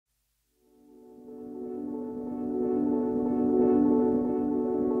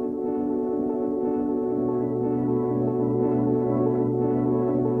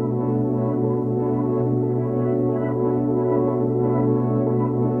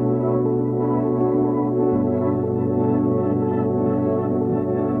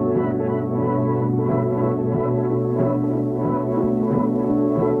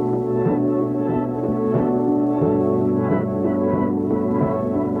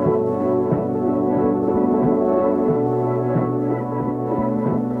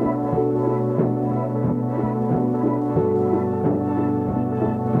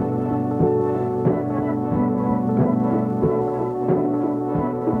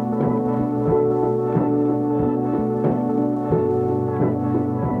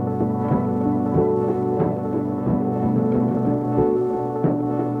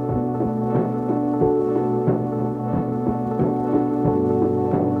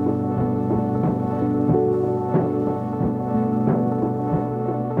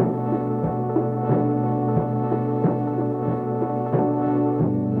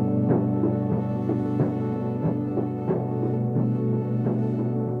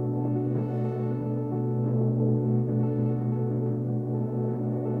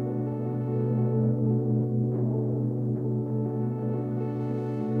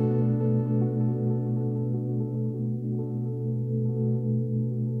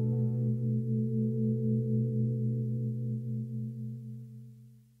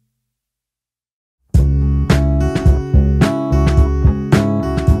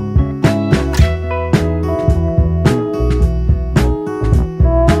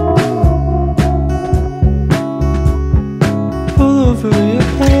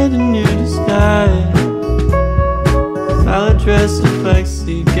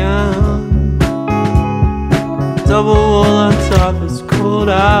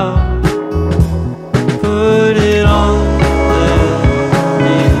now. Put it on, let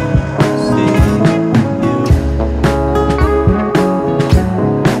me see you.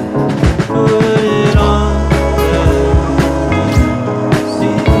 Put it on, let me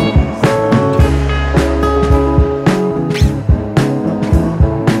see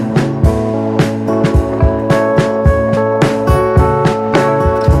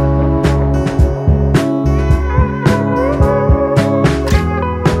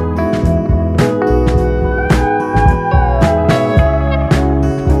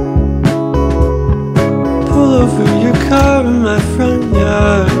car in my front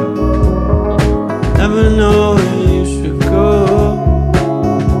yard. Never know where you should go.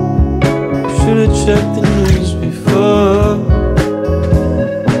 Should've checked the news before.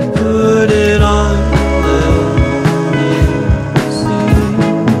 Put it on, let me see you.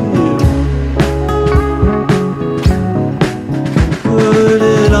 Put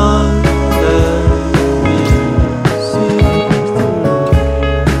it on, let me see through.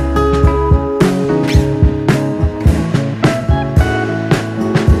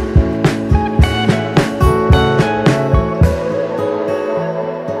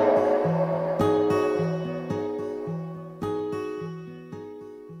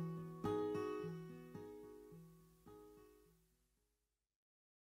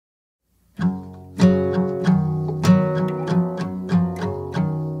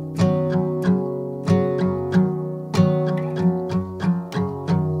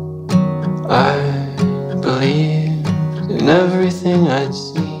 I believed in everything I'd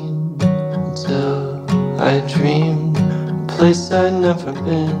seen until I dreamed a place I'd never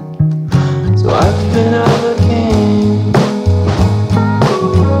been. So I've been out looking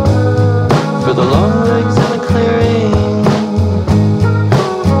for the long legs and the clearing,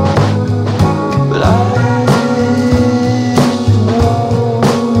 but I should know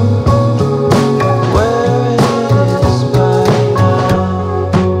where it is by now.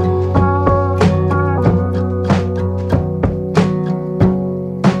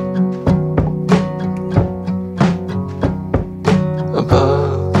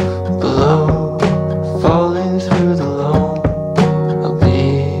 Above, below, falling through the loam, I'll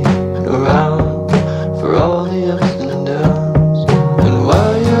be around for all the ups and downs. And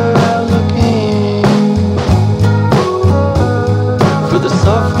while you're out looking for the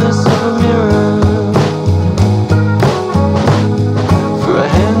softness of a mirror, for a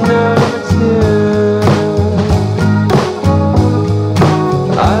hand out of a tear,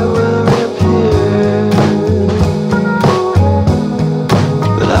 I will reappear.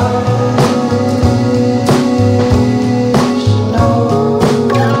 But I should know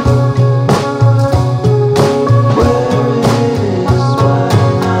where it is by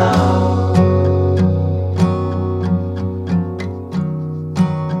now.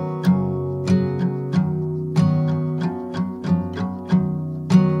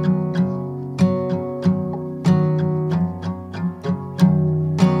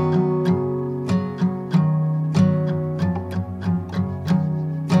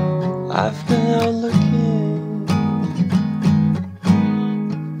 I've been out looking,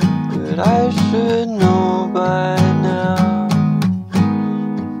 but I should know by now.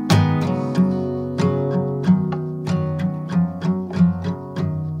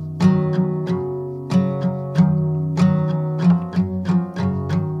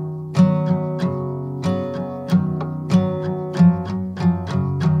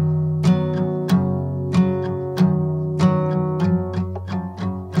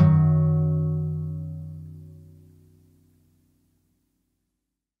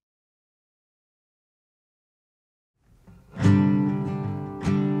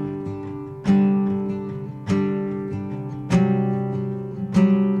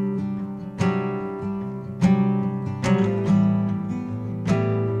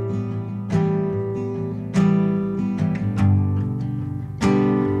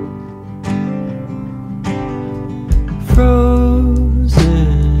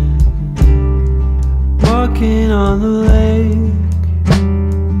 Frozen, walking on the lake,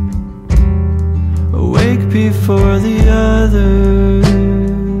 awake before the others,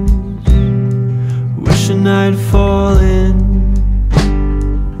 wishing I'd fallen.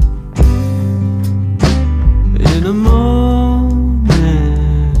 In a moment,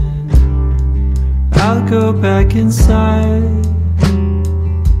 I'll go back inside.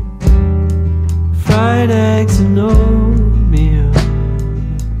 Fried eggs and oatmeal,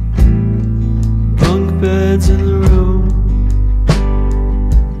 bunk beds in the room.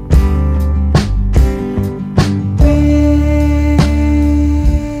 We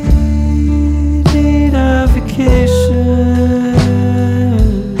need a vacation.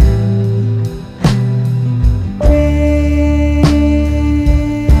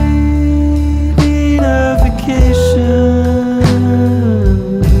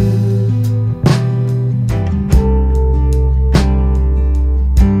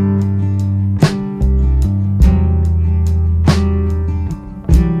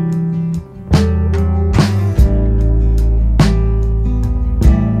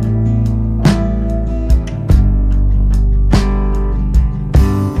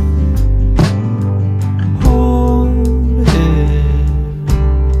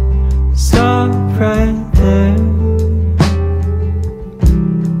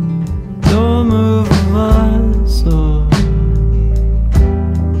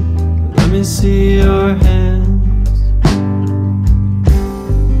 see your hands.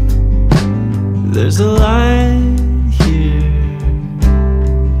 There's a light here,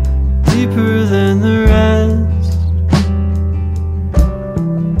 deeper than the rest.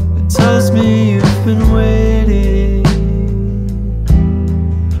 It tells me you've been waiting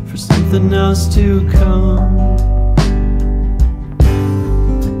for something else to come.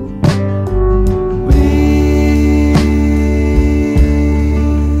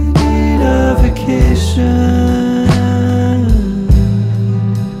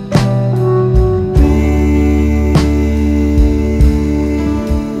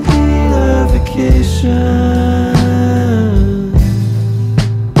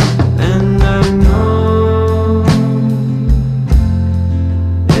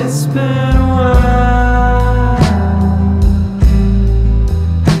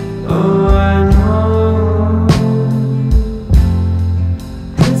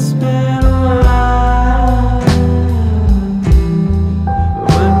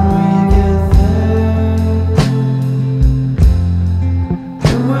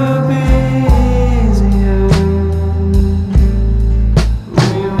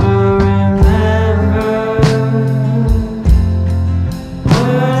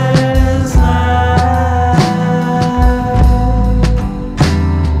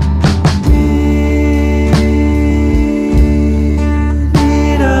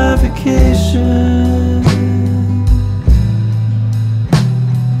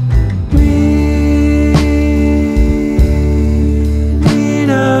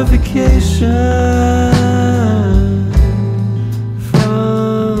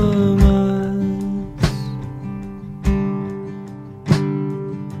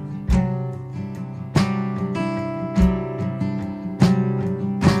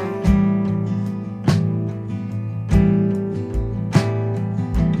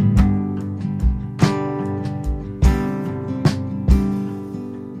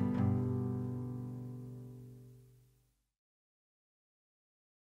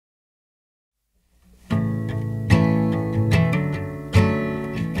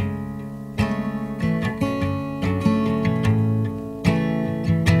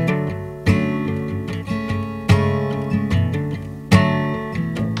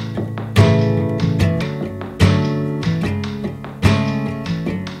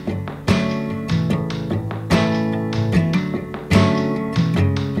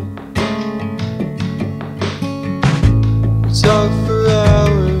 Talk for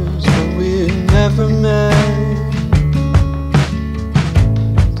hours, but we never met.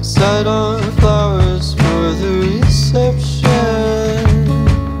 Decide on flowers for the reception.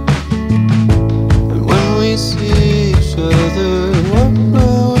 And when we see each other, what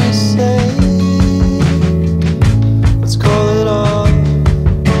will we say? Let's call it off.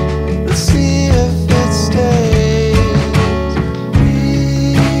 Let's see if it stays. We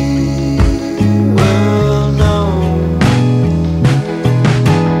will know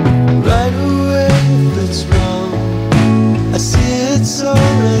right away if it's wrong. I see it, so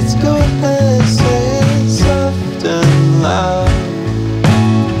let's go ahead.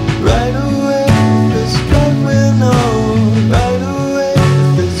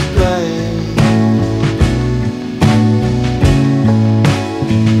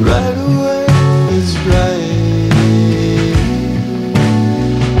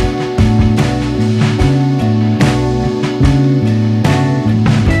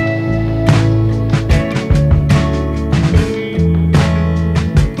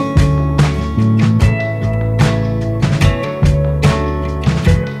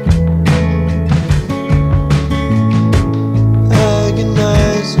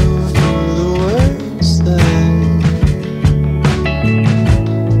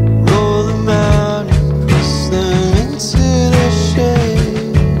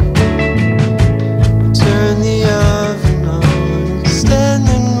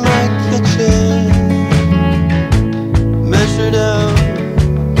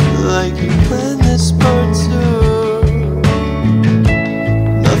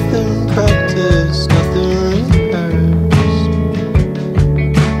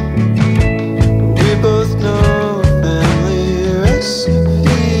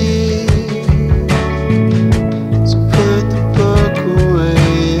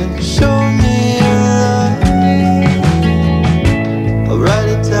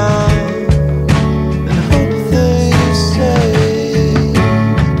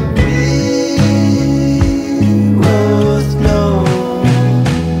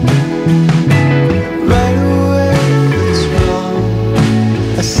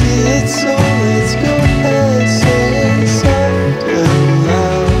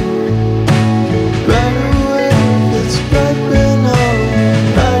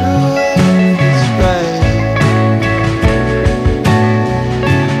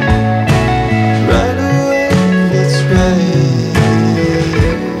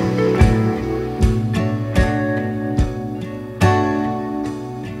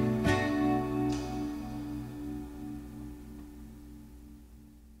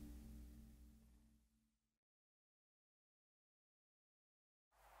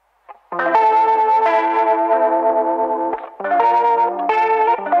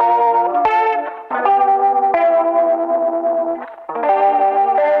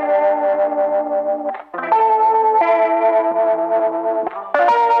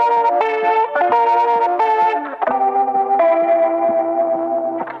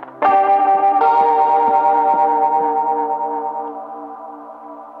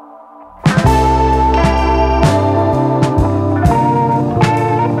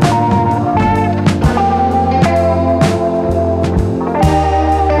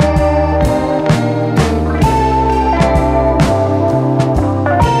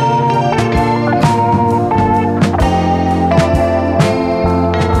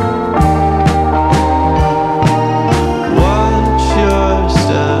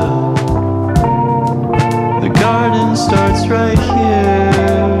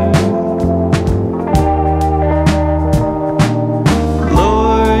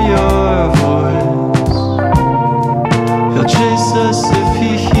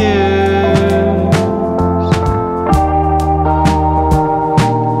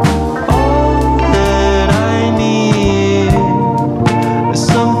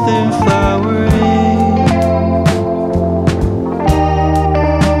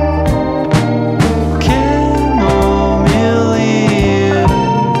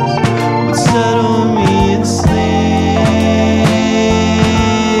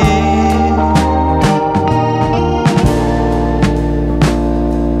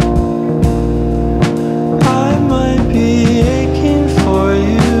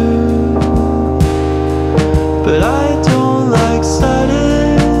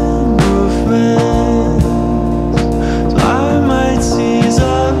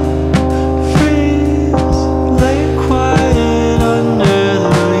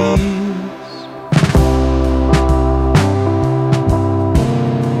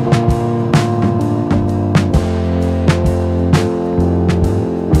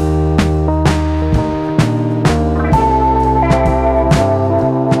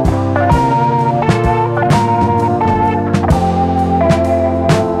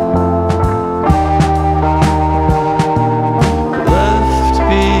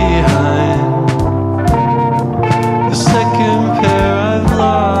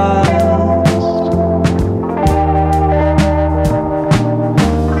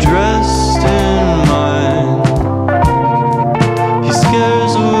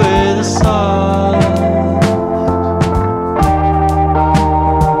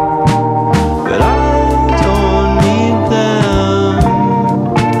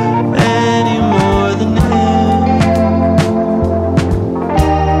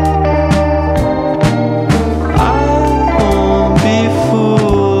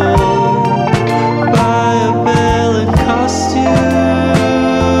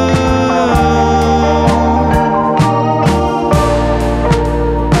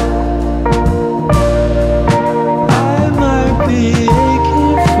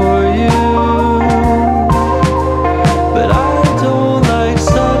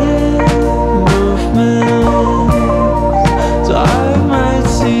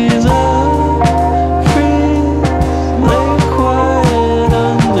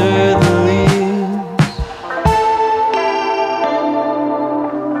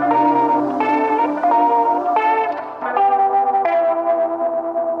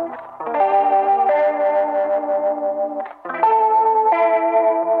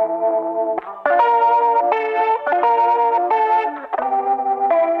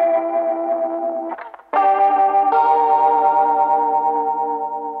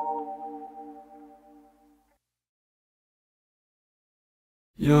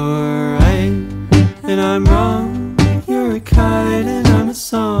 You're right and I'm wrong. You're a kite and I'm a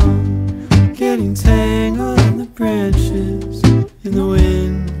song, getting tangled in the branches in the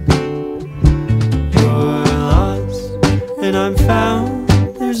wind. You're lost and I'm found.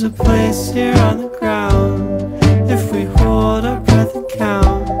 There's a place here on the ground. If we hold our breath and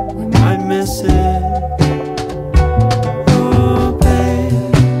count, we might miss it. Oh babe,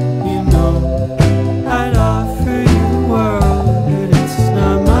 you know I'd offer you the world, but it's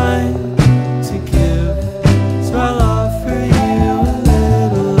not mine to give, so I'll offer you a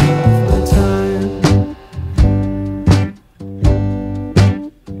little of my time.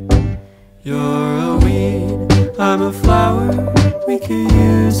 You're a weed, I'm a flower. We could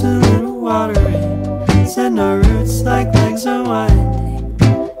use a little watering. Send our roots like legs unwinding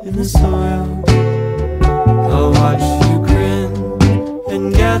in the soil. I'll watch you grin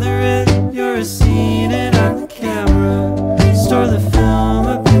and gather it. You're a scene and I'm the camera. Store the film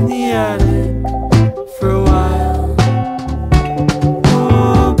up in the attic for a while.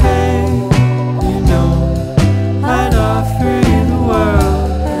 Oh babe,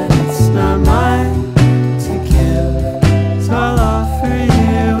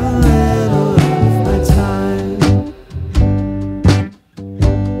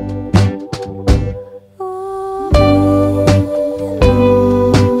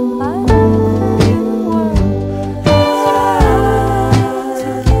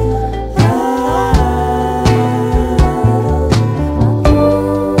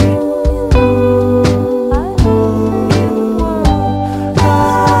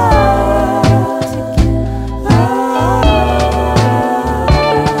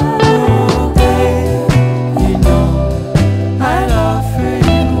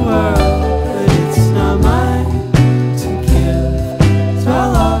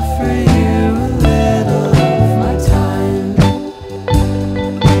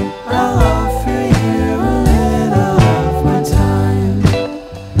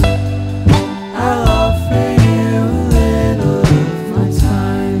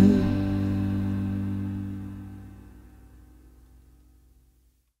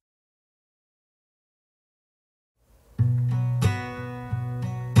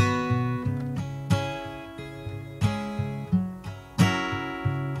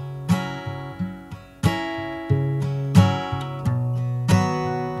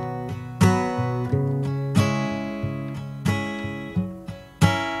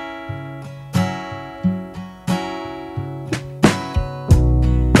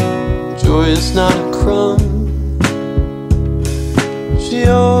 joy is not a crumb. She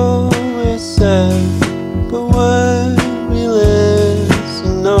always said, but would we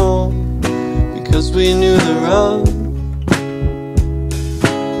listen? No, because we knew the rub.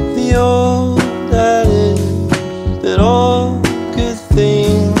 The old adage that all good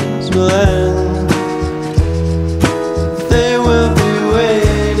things will end. They will be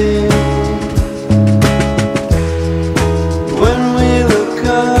waiting when we look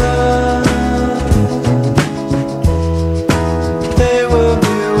up. They will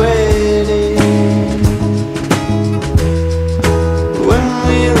be waiting when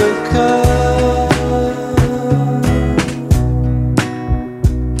we look up.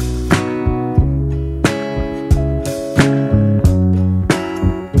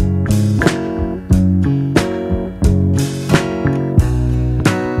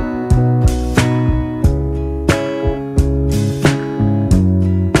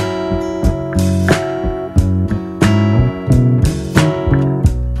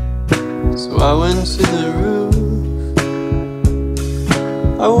 So I went to the roof,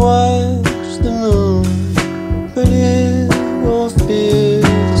 I watched the moon, but it won't feel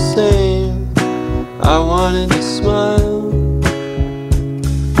the same. I wanted to smile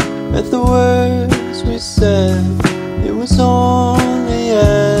at the words we said. It was only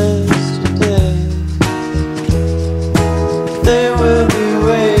yesterday. They will be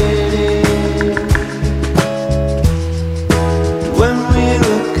waiting when we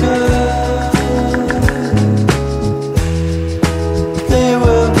look up. They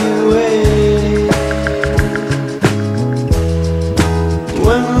will be waiting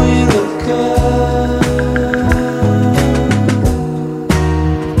when we look up.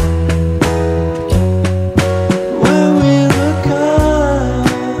 When we look up.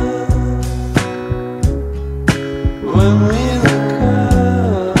 When we look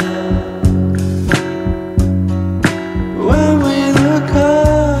up. When we look up.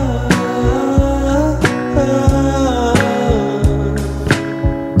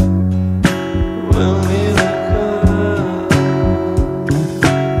 When we look up.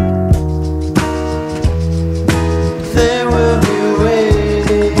 They will be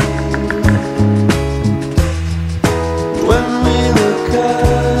waiting when we look up.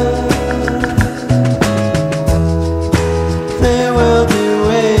 They will be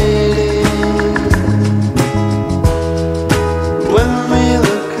waiting when we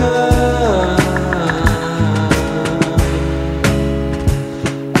look up.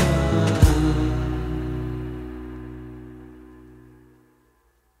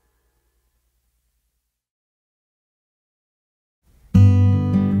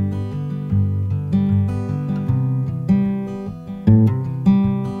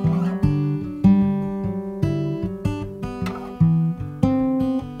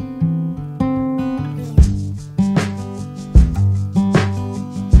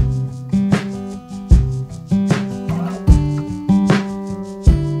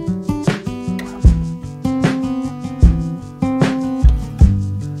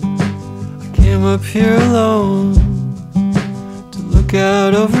 Came up here alone to look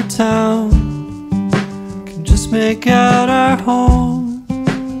out over town. Can just make out our home.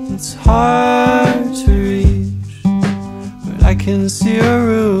 It's hard to reach, but I can see a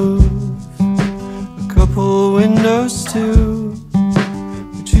roof, a couple windows too,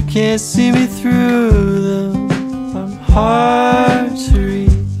 but you can't see me through them. I'm hard to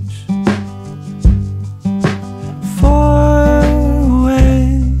reach. Far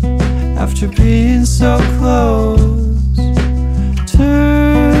away after being so close,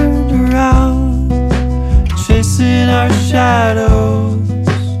 turned around, chasing our shadows.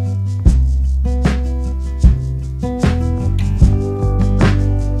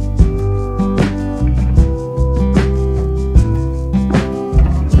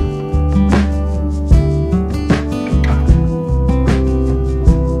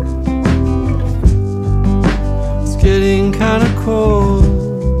 It's getting kinda cold.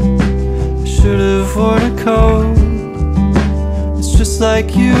 Should've worn a coat. It's just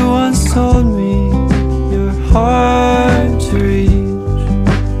like you once told me. You're hard to reach,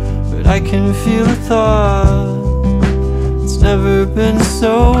 but I can feel a thought. It's never been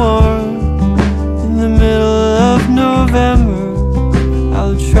so warm. In the middle of November,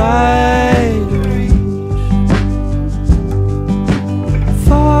 I'll try